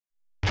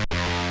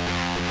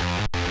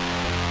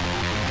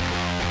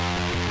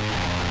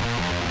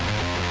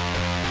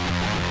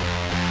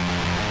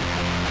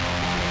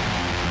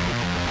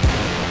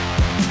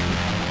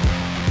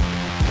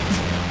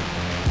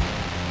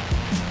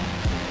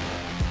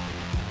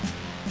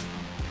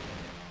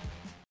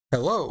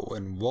Hello,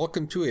 and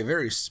welcome to a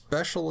very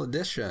special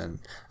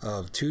edition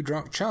of Two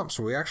Drunk Chumps,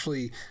 where we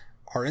actually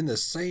are in the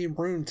same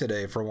room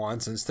today for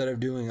once instead of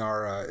doing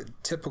our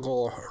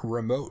typical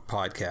remote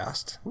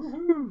podcast.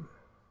 Woohoo!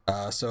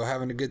 So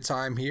having a good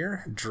time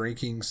here,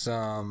 drinking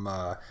some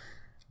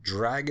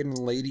Dragon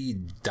Lady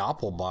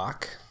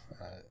Doppelbock.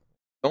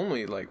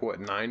 Only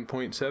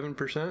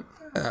 9.7%?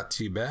 Not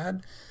too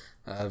bad.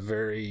 A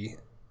very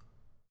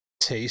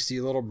tasty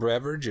little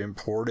beverage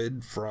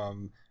imported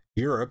from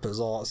Europe is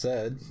all it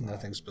said.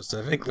 Nothing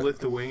specific. I think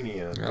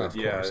Lithuania. Yeah, but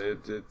yeah,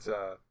 it's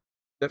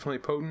definitely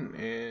potent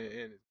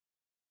and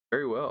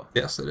very well.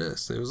 Yes, it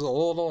is. It was a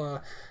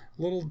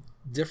little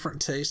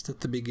different taste at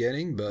the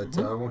beginning, but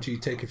once you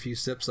take a few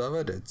sips of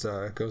it, it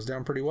goes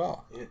down pretty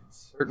well. It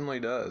certainly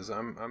does.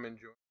 I'm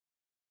enjoying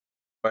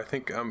it. I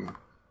think I'm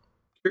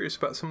curious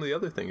about some of the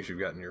other things you've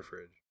got in your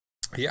fridge.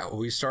 Yeah,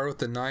 we start with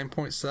the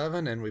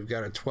 9.7, and we've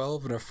got a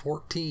 12 and a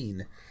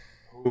 14.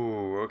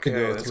 Ooh, okay.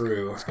 It's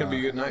going to be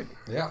a good night.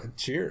 Yeah,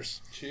 cheers.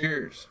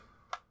 Cheers.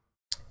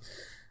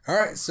 All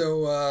right,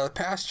 so the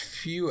past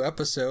few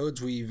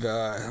episodes, we've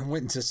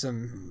went into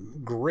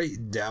some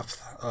great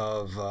depth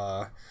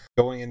of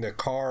going into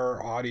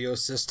car audio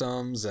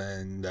systems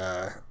and,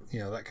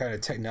 that kind of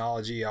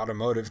technology,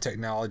 automotive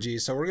technology.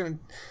 So we're going to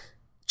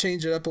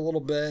change it up a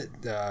little bit,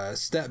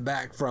 step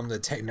back from the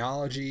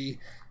technology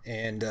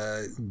and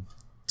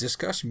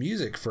discuss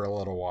music for a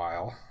little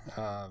while.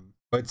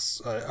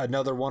 It's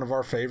another one of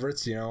our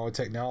favorites,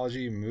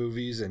 technology,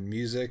 movies, and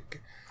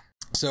music.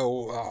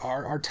 So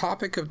our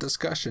topic of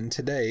discussion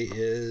today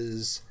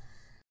is,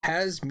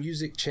 has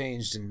music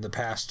changed in the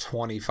past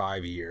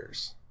 25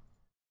 years?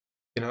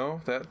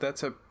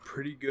 That's a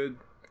pretty good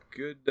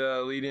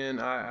lead in.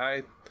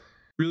 I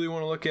really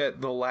want to look at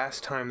the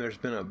last time there's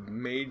been a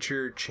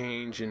major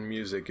change in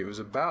music. It was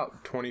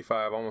about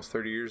 25, almost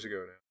 30 years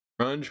ago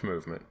now. Grunge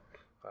movement,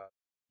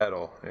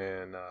 metal,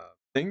 and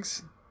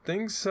things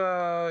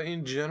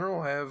in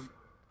general have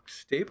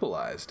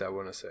stabilized, I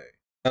want to say.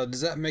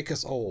 Does that make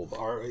us old?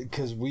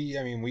 Because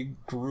we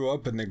grew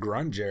up in the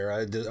grunge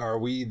era. Are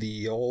we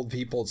the old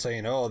people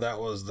saying, "Oh, that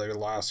was their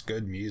last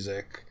good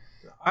music"?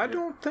 I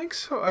don't think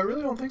so. I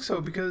really don't think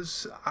so,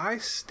 because I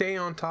stay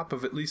on top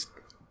of at least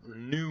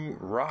new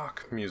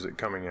rock music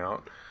coming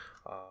out.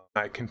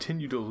 I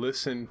continue to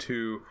listen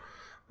to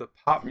the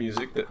pop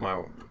music that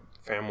my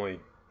family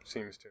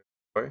seems to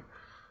enjoy.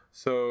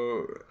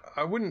 So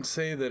I wouldn't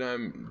say that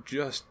I'm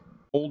just an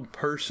old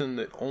person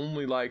that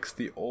only likes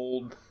the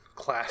old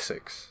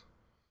classics.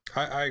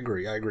 I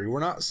agree. We're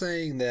not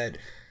saying that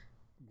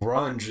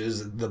grunge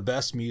is the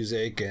best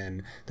music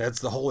and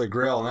that's the holy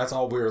grail and that's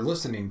all we're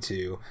listening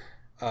to.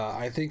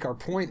 I think our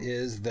point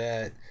is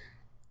that,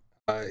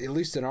 at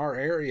least in our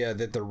area,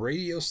 that the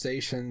radio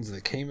stations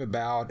that came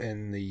about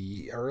in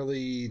the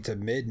early to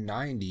mid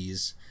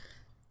 90s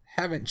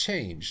haven't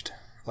changed.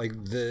 Like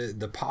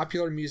the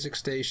popular music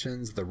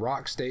stations, the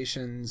rock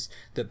stations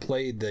that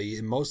played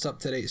the most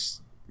up-to-date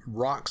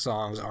rock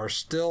songs are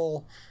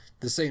still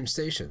the same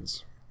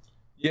stations.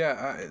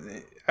 Yeah,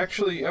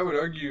 I would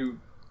argue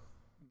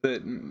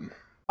that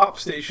pop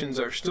stations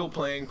are still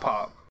playing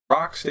pop.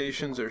 Rock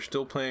stations are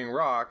still playing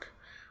rock.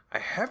 I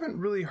haven't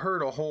really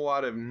heard a whole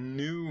lot of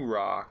new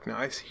rock. Now,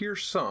 I hear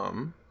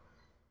some.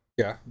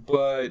 Yeah.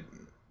 But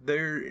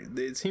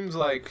it seems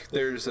like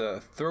there's a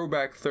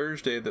Throwback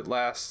Thursday that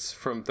lasts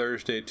from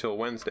Thursday till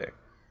Wednesday.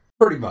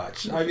 Pretty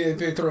much. I mean,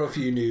 they throw a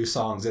few new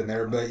songs in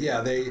there, but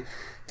yeah, they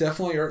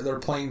definitely are. They're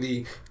playing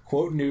the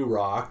quote new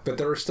rock, but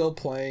they're still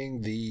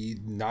playing the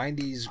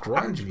 90s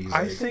grunge music.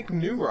 I think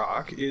new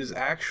rock is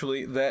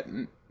actually that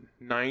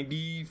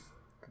 90s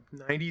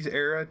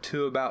era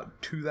to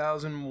about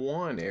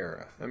 2001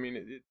 era. I mean,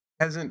 it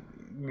hasn't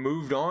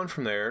moved on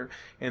from there,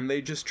 and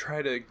they just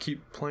try to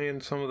keep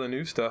playing some of the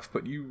new stuff,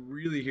 but you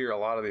really hear a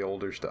lot of the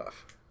older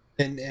stuff.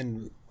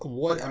 And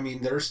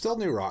there's still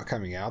new rock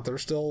coming out.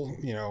 There's still,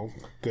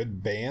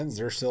 good bands.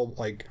 There's still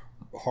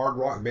hard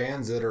rock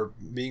bands that are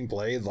being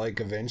played, like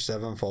Avenged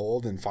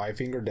Sevenfold and Five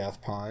Finger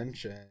Death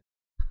Punch and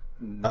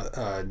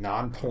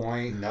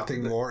Nonpoint,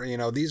 Nothing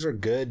More. These are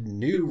good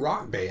new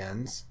rock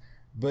bands,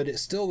 but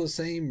it's still the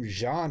same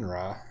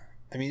genre.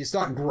 I mean, it's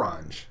not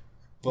grunge.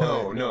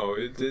 But no,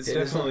 it's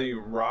definitely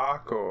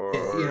rock or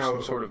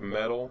some sort of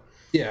metal.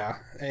 Yeah,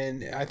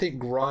 and I think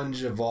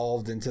grunge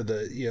evolved into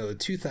the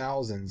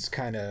 2000s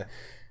kind of.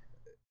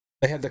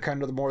 They had the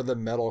kind of more of the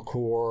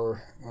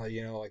metalcore,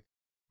 like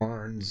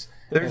Burns.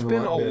 There's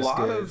been a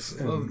lot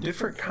of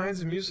different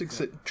kinds of music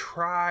that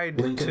tried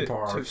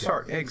to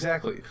start. Yeah.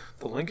 Exactly.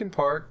 The Linkin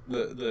Park,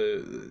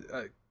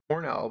 the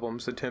Korn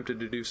albums attempted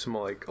to do some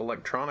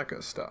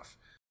electronica stuff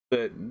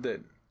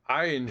that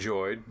I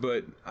enjoyed,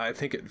 but I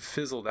think it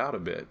fizzled out a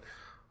bit.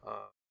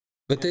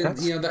 But then,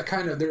 that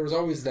kind of, there was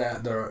always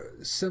the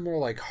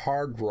similar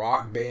hard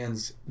rock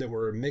bands that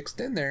were mixed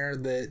in there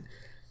that,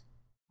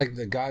 like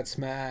the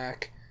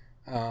Godsmack,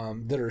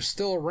 that are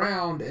still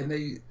around, and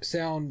they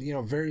sound,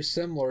 very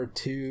similar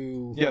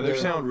to... Yeah, their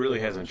sound really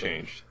hasn't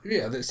changed.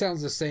 Yeah, that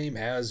sounds the same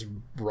as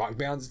rock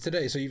bands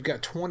today. So you've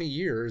got 20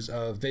 years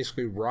of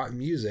basically rock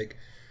music,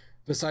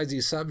 besides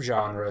these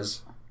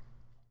subgenres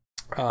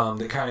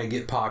that kind of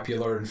get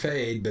popular and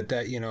fade, but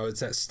that,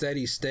 it's that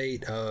steady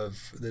state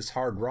of this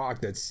hard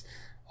rock that's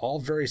all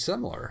very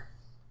similar.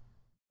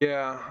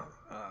 Yeah,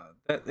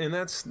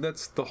 that's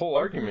the whole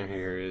argument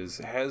here is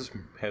has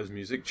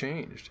music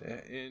changed?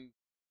 And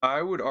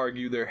I would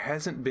argue there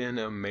hasn't been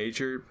a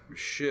major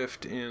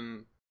shift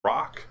in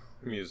rock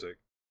music,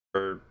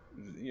 or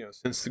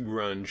since the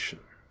grunge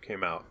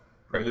came out.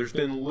 Right? There's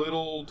been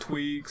little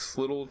tweaks,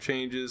 little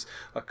changes,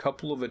 a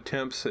couple of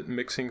attempts at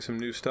mixing some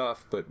new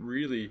stuff, but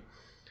really.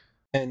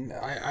 And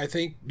I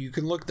think you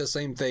can look at the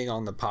same thing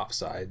on the pop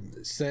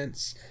side.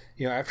 Since,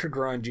 after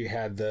grunge, you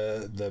had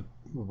the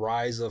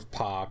rise of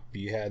pop,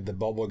 you had the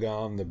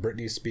bubblegum, the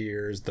Britney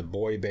Spears, the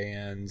boy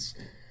bands,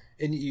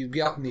 and you've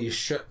got these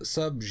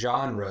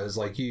subgenres,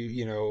 like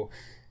you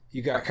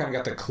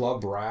got the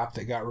club rap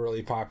that got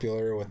really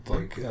popular with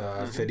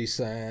 50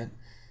 Cent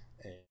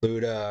and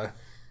Luda,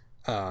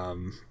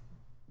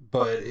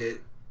 but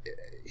it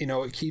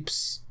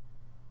keeps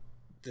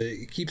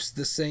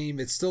the same.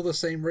 It's still the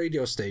same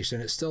radio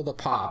station. It's still the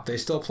pop. They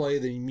still play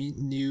the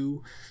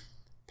new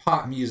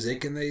pop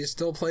music, and they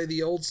still play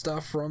the old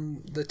stuff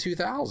from the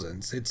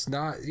 2000s. It's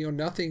not,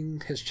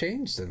 nothing has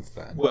changed since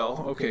then.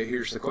 Well, okay,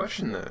 here's the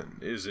question then.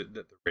 Is it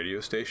that the radio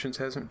stations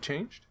hasn't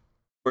changed?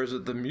 Or is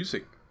it the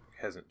music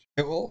hasn't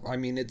changed? Well, I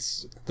mean,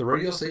 the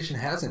radio station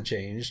hasn't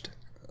changed.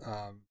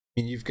 I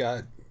think you've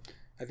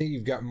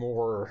got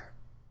more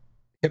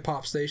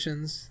hip-hop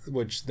stations,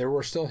 which there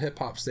were still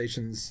hip-hop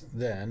stations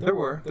then. There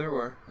were.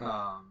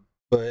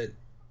 But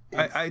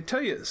I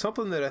tell you,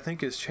 something that I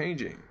think is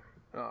changing,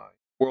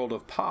 world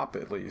of pop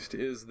at least,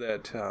 is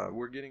that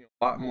we're getting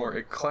a lot more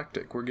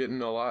eclectic. We're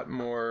getting a lot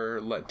more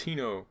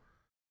Latino.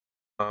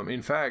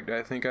 In fact,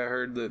 I think I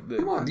heard that...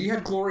 Come on, you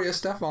had Gloria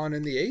Estefan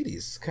in the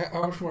 80s.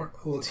 How much more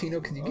Latino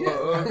can you get?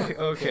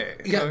 Okay.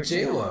 You got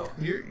J-Lo.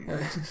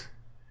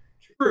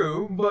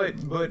 True, but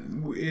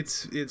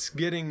it's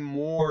getting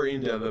more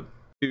into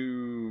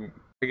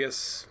I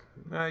guess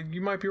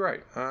you might be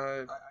right.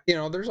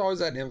 There's always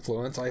that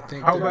influence. I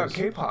think. How about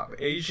K-pop,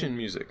 Asian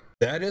music?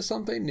 That is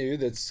something new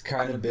that's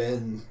kind of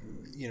been,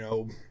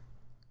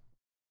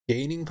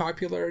 gaining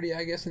popularity,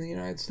 I guess, in the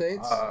United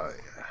States.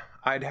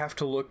 I'd have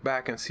to look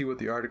back and see what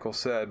the article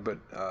said, but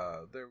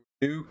there was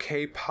a new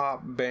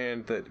K-pop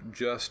band that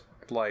just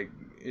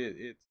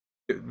it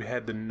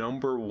had the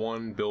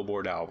 #1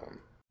 Billboard album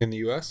in the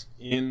U.S.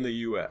 In the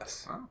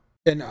U.S. Wow.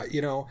 And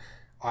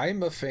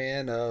I'm a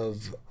fan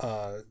of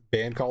a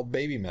band called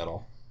Baby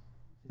Metal.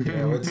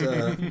 It's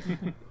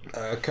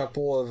a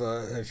couple of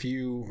a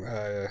few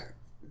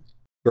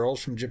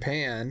girls from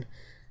Japan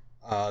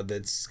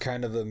that's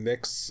kind of a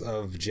mix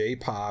of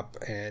J-pop,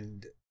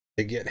 and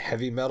they get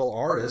heavy metal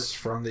artists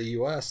from the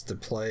U.S. to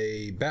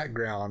play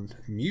background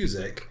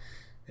music,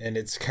 and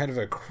it's kind of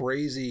a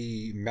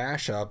crazy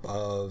mashup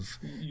of...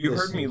 You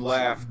heard me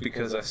laugh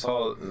because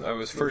I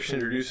was first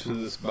introduced to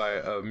this by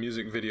a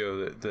music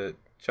video that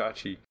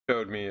Chachi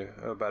showed me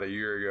about a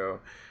year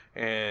ago,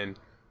 and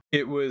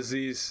it was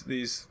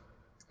these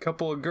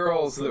couple of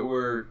girls that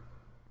were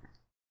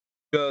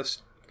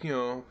just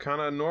kind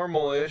of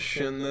normal-ish,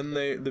 and then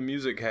the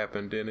music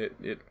happened, and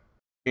it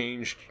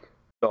changed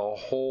the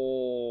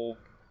whole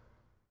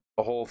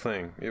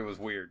thing. It was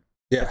weird.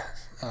 Yeah,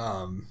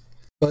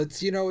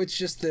 but it's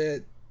just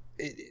that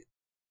it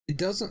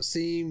doesn't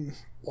seem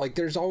like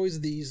there's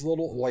always these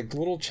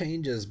little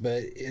changes,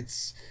 but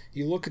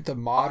you look at the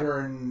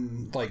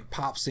modern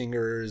pop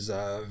singers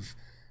of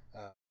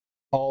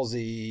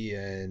Halsey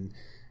and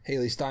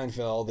Haley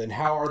Steinfeld, and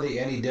how are they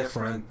any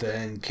different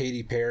than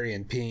Katy Perry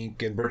and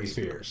Pink and Britney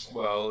Spears?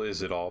 Well,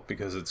 is it all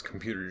because it's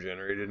computer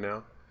generated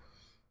now?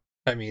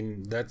 I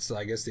mean,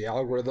 I guess the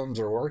algorithms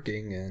are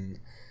working and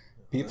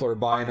people are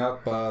buying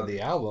up the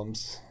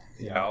albums.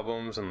 The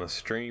albums and the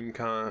stream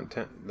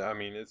content. I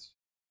mean, it's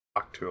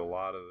talked to a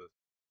lot of the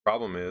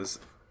problem is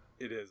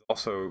it has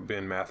also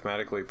been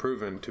mathematically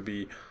proven to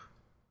be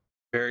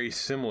very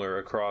similar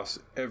across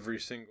every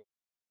single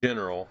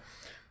general.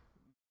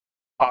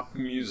 Pop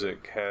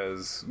music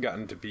has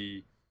gotten to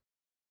be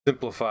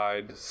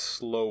simplified,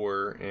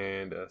 slower,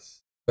 and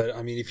But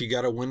I mean, if you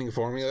got a winning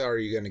formula, are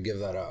you going to give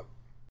that up?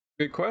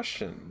 Good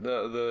question.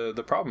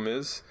 The problem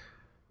is,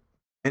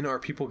 and are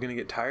people going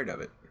to get tired of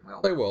it?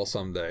 Well, they will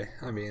someday.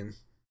 I mean,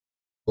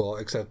 well,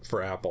 except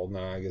for Apple.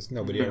 No, I guess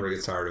nobody ever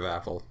gets tired of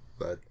Apple.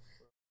 But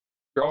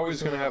you're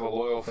always going to have a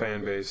loyal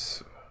fan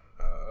base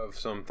of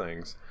some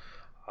things.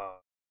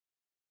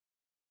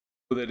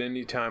 So that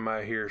any time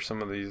I hear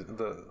some of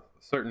the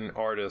certain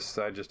artists,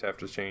 I just have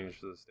to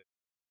change the state.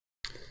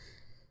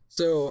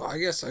 So I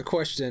guess a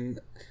question: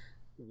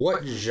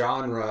 what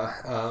genre?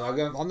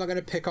 I'm not going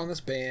to pick on this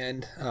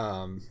band.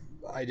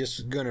 I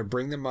just going to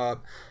bring them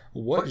up.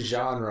 What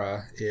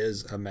genre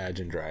is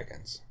Imagine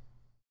Dragons?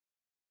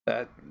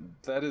 That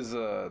is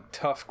a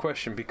tough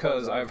question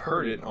because I've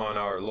heard it on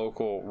our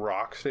local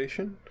rock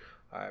station.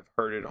 I've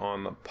heard it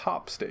on the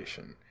pop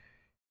station,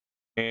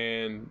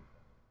 and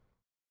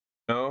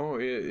no,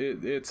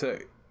 it's a.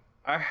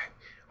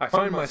 I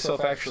find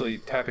myself actually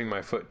tapping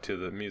my foot to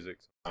the music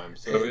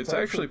sometimes, so it's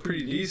actually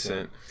pretty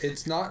decent.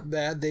 It's not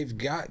bad. They've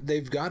got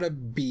a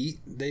beat.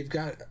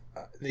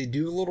 They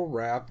do a little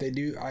rap. They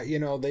do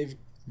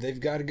they've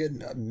got a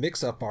good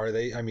mix up. Are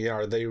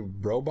they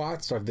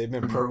robots? Or have they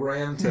been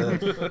programmed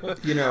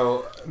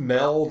to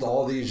meld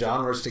all these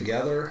genres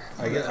together?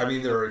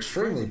 They're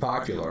extremely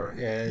popular,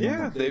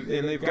 and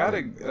they've got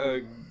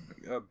a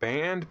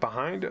band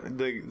behind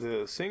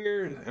the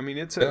singer. I mean,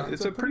 it's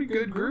a pretty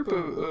good group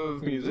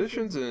of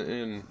musicians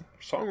and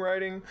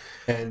songwriting.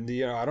 And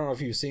I don't know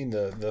if you've seen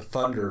the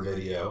Thunder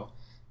video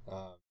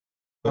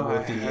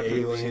with the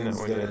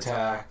aliens that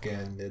attack,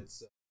 and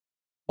it's.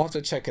 I'll have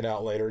to check it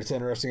out later. It's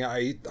interesting.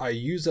 I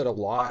use it a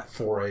lot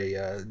for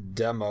a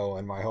demo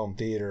in my home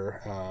theater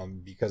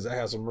because it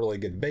has some really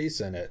good bass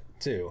in it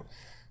too.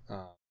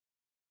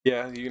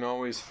 Yeah, you can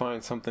always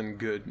find something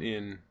good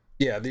in.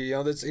 Yeah,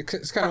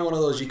 it's kind of one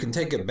of those, you can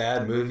take a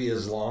bad movie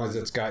as long as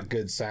it's got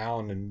good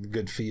sound and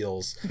good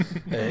feels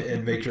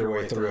and make your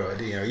way through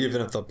it.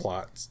 Even if the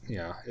plot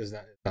is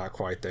not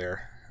quite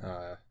there.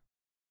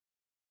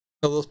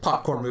 Those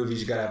popcorn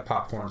movies, you gotta have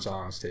popcorn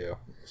songs too.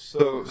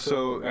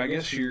 So I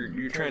guess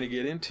you're trying to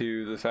get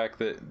into the fact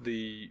that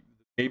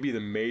maybe the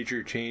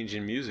major change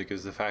in music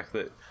is the fact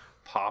that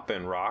pop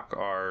and rock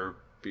are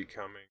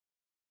becoming.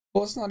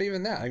 Well, it's not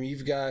even that. I mean,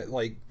 you've got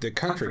like the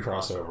country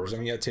crossovers. I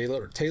mean,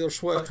 Taylor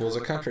Swift was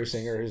a country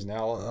singer who's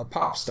now a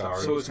pop star.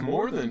 So it's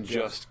more than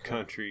just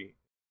country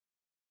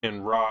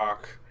and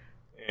rock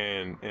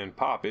and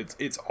pop.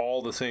 It's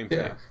all the same thing.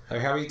 Yeah. I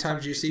mean, how many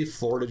times do you see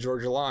Florida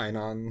Georgia Line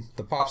on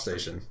the pop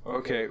station?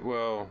 Okay,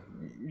 well,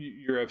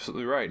 you're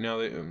absolutely right.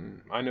 Now,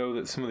 I know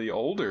that some of the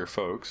older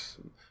folks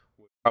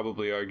would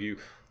probably argue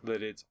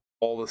that it's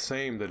all the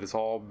same, that it's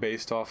all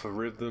based off of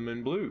rhythm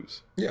and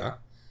blues. Yeah.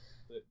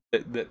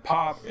 That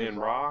pop and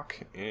rock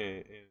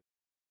and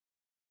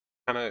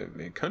kind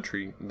of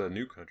country, the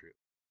new country,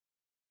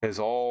 has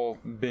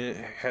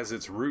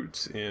its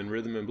roots in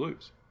rhythm and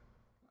blues.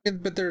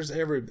 But there's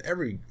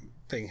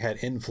everything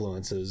had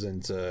influences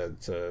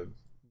into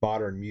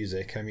modern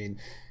music. I mean,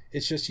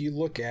 it's just, you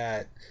look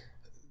at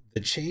the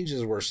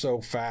changes were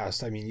so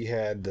fast. I mean, you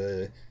had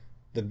the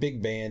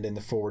big band in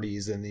the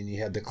 40s, and then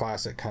you had the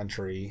classic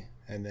country,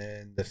 and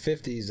then the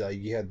 50s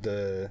you had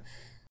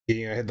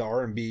had the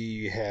R&B,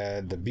 you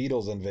had the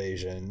Beatles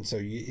invasion. So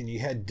you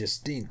had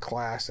distinct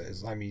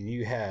classes. I mean,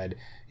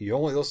 you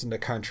only listened to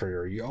country,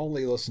 or you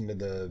only listened to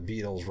the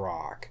Beatles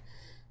rock,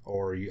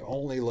 or you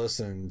only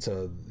listened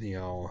to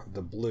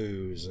the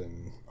blues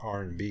and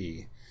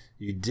R&B.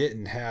 You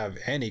didn't have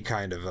any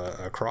kind of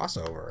a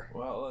crossover.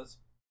 Well,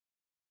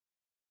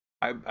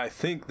 I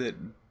think that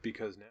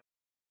because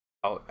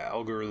now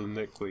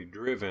algorithmically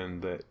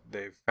driven, that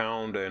they've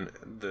found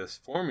this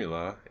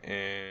formula,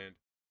 and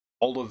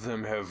all of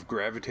them have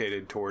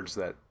gravitated towards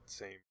that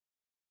same.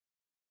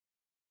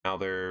 Now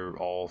they're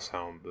all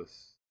sound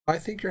this. I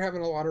think you're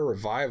having a lot of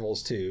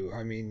revivals too.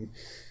 I mean,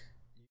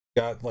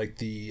 you got like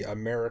the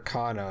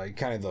Americana,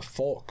 kind of the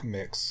folk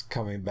mix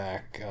coming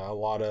back. A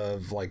lot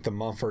of like the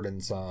Mumford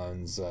and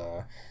Sons,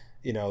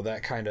 that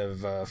kind of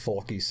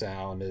folky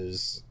sound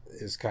is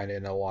kind of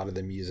in a lot of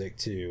the music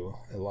too.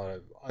 A lot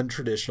of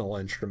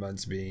untraditional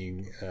instruments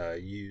being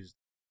used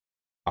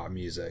in pop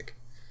music.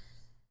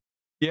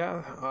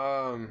 Yeah,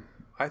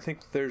 I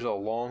think there's a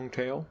long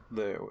tail.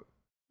 The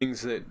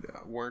things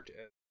that weren't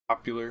as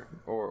popular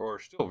or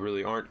still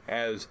really aren't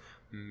as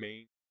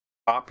main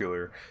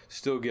popular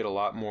still get a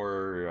lot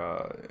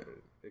more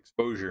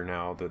exposure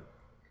now that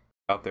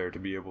out there to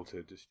be able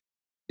to just.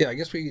 Yeah, I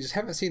guess we just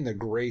haven't seen the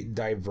great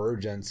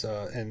divergence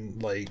in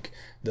like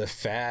the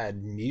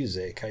fad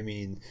music. I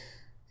mean,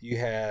 you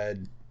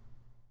had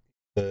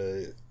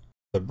the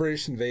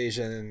British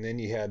invasion, and then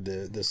you had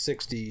the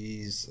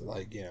 60s,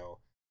 like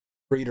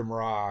freedom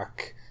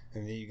rock,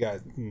 and then you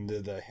got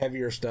the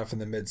heavier stuff in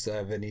the mid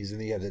 70s, and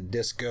then you had the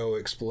disco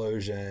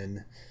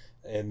explosion,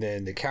 and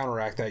then to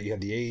counteract that you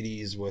had the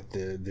 80s with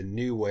the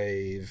new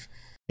wave.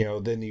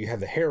 Then you had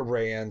the hair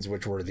brands,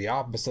 which were the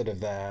opposite of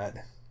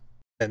that,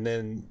 and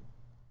then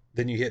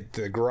you hit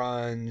the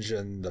grunge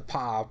and the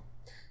pop,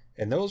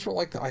 and those were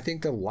like I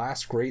think the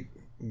last great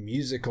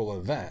musical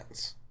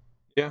events.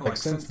 Yeah, like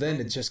since then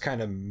it's just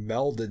kind of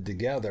melded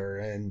together,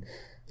 and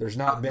there's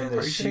not been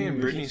this. Are you saying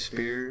Britney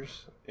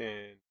Spears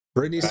and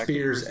Britney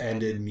Spears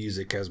ended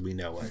music as we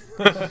know it?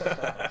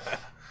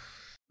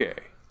 Okay.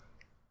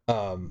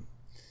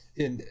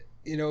 And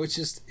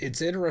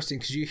it's interesting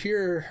because you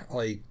hear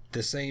like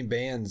the same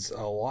bands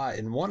a lot,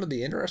 and one of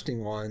the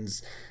interesting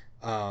ones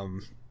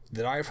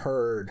that I've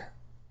heard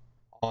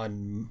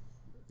on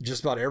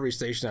just about every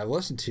station I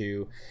listen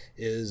to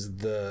is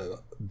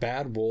the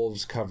Bad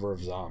Wolves cover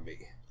of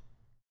Zombie.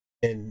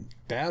 And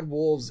Bad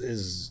Wolves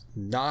is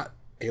not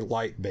a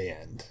light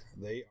band.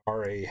 They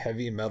are a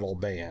heavy metal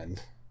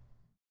band.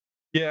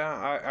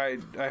 Yeah,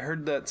 I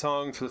heard that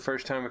song for the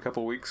first time a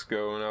couple weeks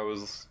ago, and I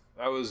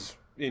was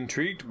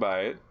intrigued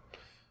by it.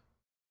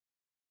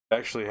 It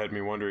actually had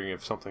me wondering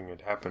if something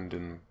had happened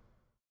in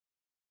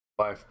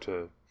life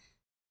to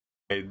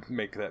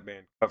make that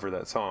band cover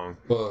that song.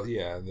 Well,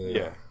 yeah,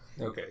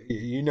 Okay,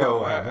 you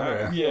know,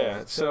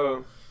 yeah.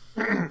 So,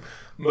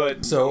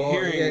 but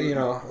hearing,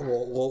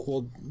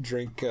 we'll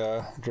drink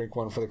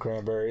one for the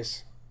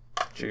cranberries.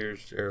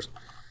 Cheers.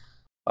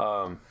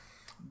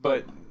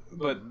 But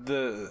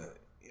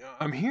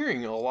I'm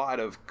hearing a lot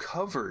of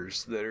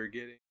covers that are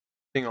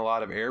getting a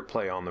lot of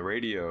airplay on the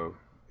radio,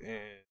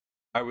 and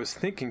I was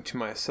thinking to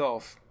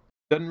myself,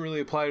 doesn't really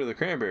apply to the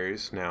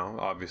Cranberries now,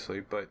 obviously,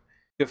 but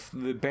if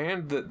the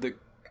band that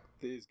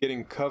is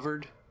getting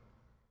covered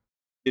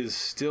is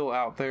still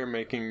out there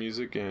making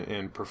music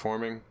and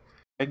performing,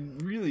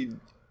 and really,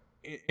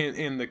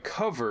 and the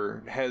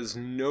cover has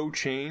no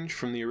change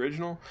from the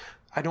original,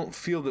 I don't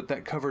feel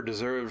that cover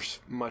deserves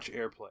much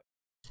airplay.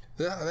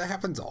 That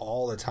happens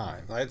all the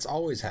time. It's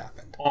always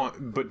happened.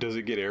 But does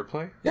it get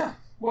airplay? Yeah.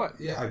 What?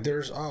 Yeah.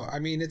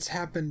 It's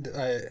happened.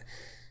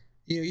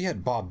 You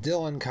had Bob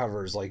Dylan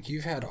covers. Like,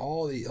 you've had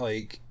all the,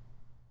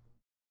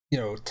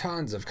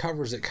 tons of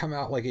covers that come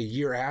out like a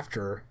year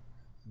after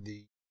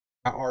the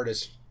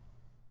artist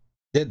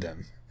did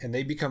them, and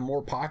they become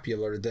more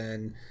popular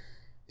than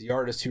the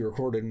artist who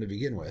recorded them to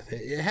begin with.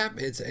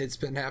 It's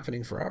been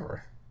happening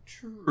forever.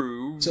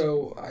 True.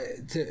 So,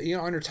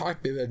 on your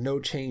topic of no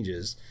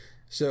changes,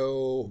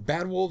 so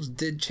Bad Wolves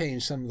did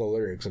change some of the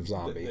lyrics of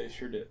Zombie. They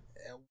sure did.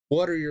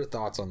 What are your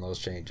thoughts on those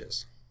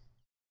changes?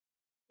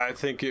 I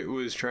think it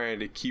was trying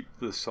to keep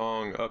the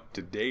song up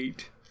to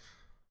date,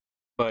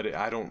 but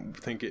I don't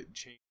think it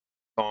changed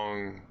the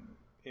song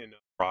in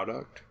a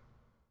product.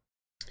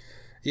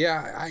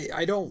 Yeah,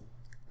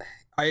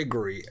 I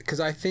agree,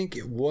 because I think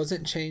it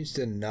wasn't changed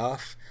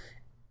enough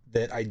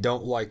that I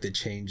don't like the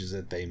changes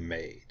that they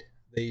made.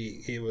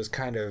 It was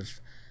kind of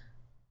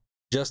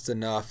just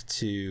enough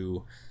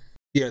to,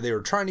 they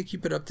were trying to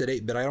keep it up to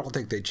date, but I don't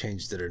think they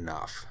changed it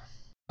enough.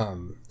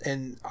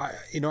 And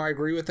I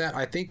agree with that.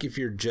 I think if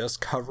you're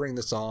just covering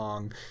the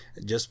song,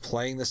 just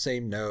playing the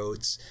same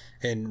notes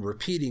and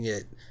repeating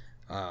it,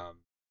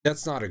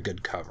 that's not a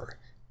good cover.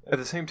 At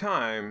the same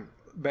time,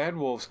 Bad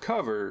Wolves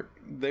cover,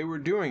 they were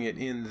doing it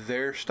in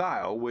their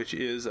style, which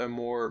is a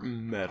more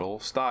metal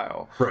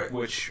style, right?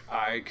 Which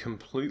I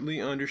completely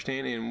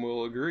understand and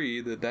will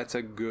agree that that's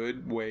a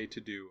good way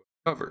to do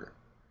a cover.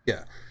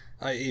 Yeah.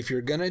 If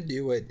you're going to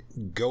do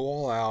it, go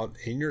all out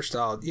in your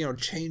style,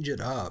 change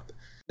it up.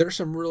 There's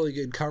some really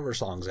good cover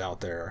songs out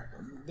there.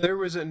 There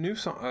was a new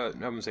song,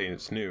 I'm saying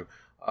it's new.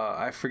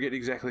 I forget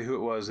exactly who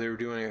it was. They were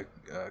doing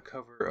a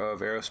cover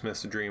of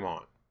Aerosmith's Dream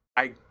On.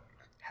 I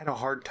had a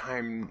hard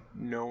time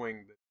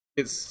knowing that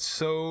it's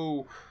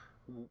so,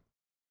 I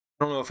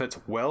don't know if it's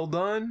well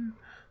done,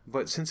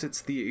 but since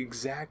it's the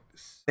exact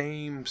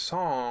same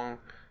song,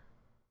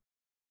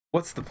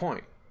 what's the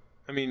point?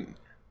 I mean,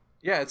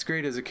 yeah, it's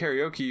great as a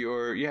karaoke,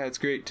 or yeah, it's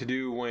great to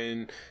do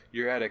when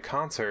you're at a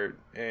concert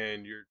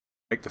and you're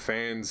like the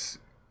fans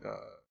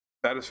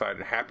satisfied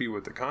and happy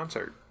with the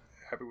concert,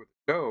 happy with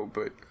the show,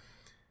 but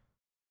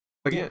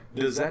again,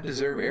 does that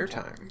deserve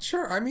airtime?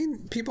 Sure. I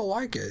mean, people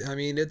like it. I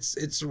mean,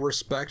 it's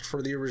respect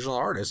for the original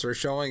artist. They're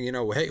showing,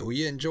 hey,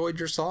 we enjoyed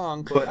your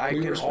song, but I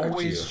can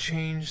always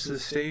change the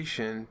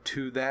station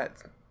to that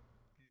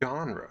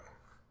genre.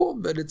 Well,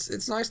 but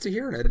it's nice to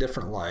hear in a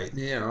different light,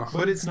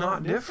 But it's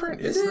not different.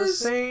 It's the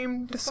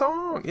same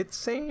song. It's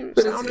same.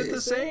 It sounded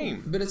the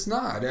same. But it's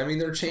not. I mean,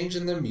 they're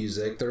changing the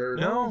music. They're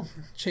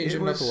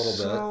changing it up a little bit.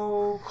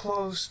 So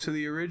close to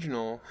the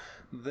original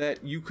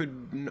that you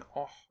could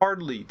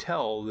hardly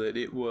tell that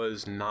it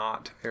was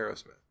not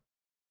Aerosmith.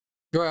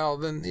 Well,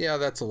 then, yeah,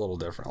 that's a little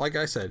different. Like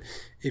I said,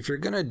 if you're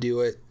going to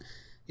do it,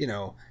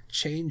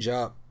 change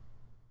up,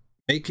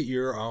 make it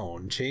your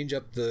own, change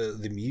up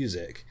the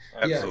music.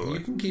 Absolutely. Yeah,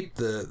 you can keep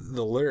the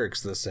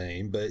lyrics the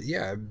same, but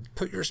yeah,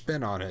 put your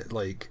spin on it.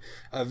 Like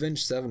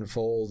Avenged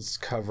Sevenfold's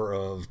cover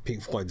of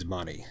Pink Floyd's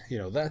Money.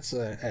 That's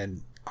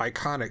an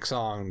iconic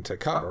song to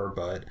cover,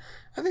 but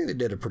I think they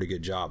did a pretty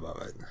good job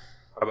of it.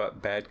 How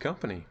about Bad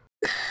Company?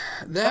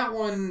 That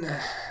one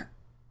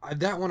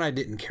I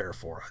didn't care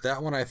for.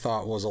 That one I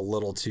thought was a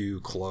little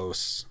too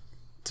close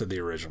to the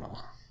original.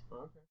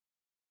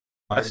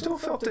 I still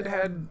felt it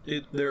had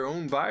their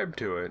own vibe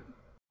to it.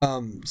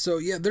 So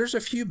yeah, there's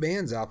a few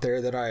bands out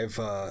there that I've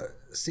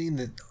seen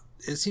that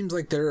it seems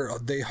like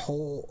the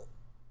whole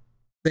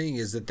thing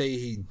is that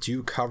they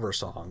do cover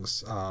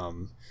songs.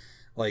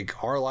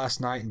 Like Our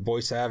Last Night and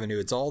Boyce Avenue,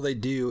 it's all they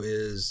do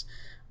is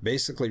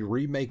basically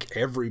remake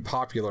every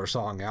popular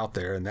song out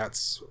there, and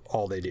that's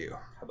all they do.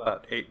 How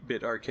about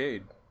 8-Bit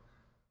Arcade?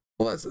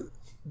 Well,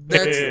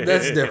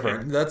 that's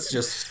different. That's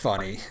just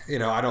funny.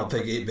 I don't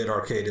think 8-Bit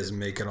Arcade is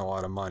making a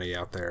lot of money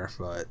out there,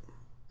 but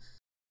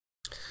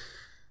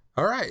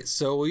all right.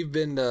 So we've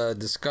been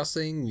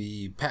discussing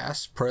the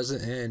past,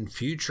 present, and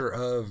future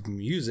of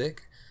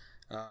music.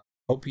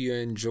 Hope you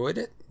enjoyed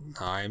it.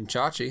 I'm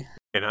Chachi.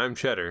 And I'm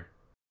Cheddar.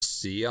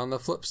 See you on the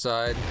flip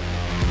side.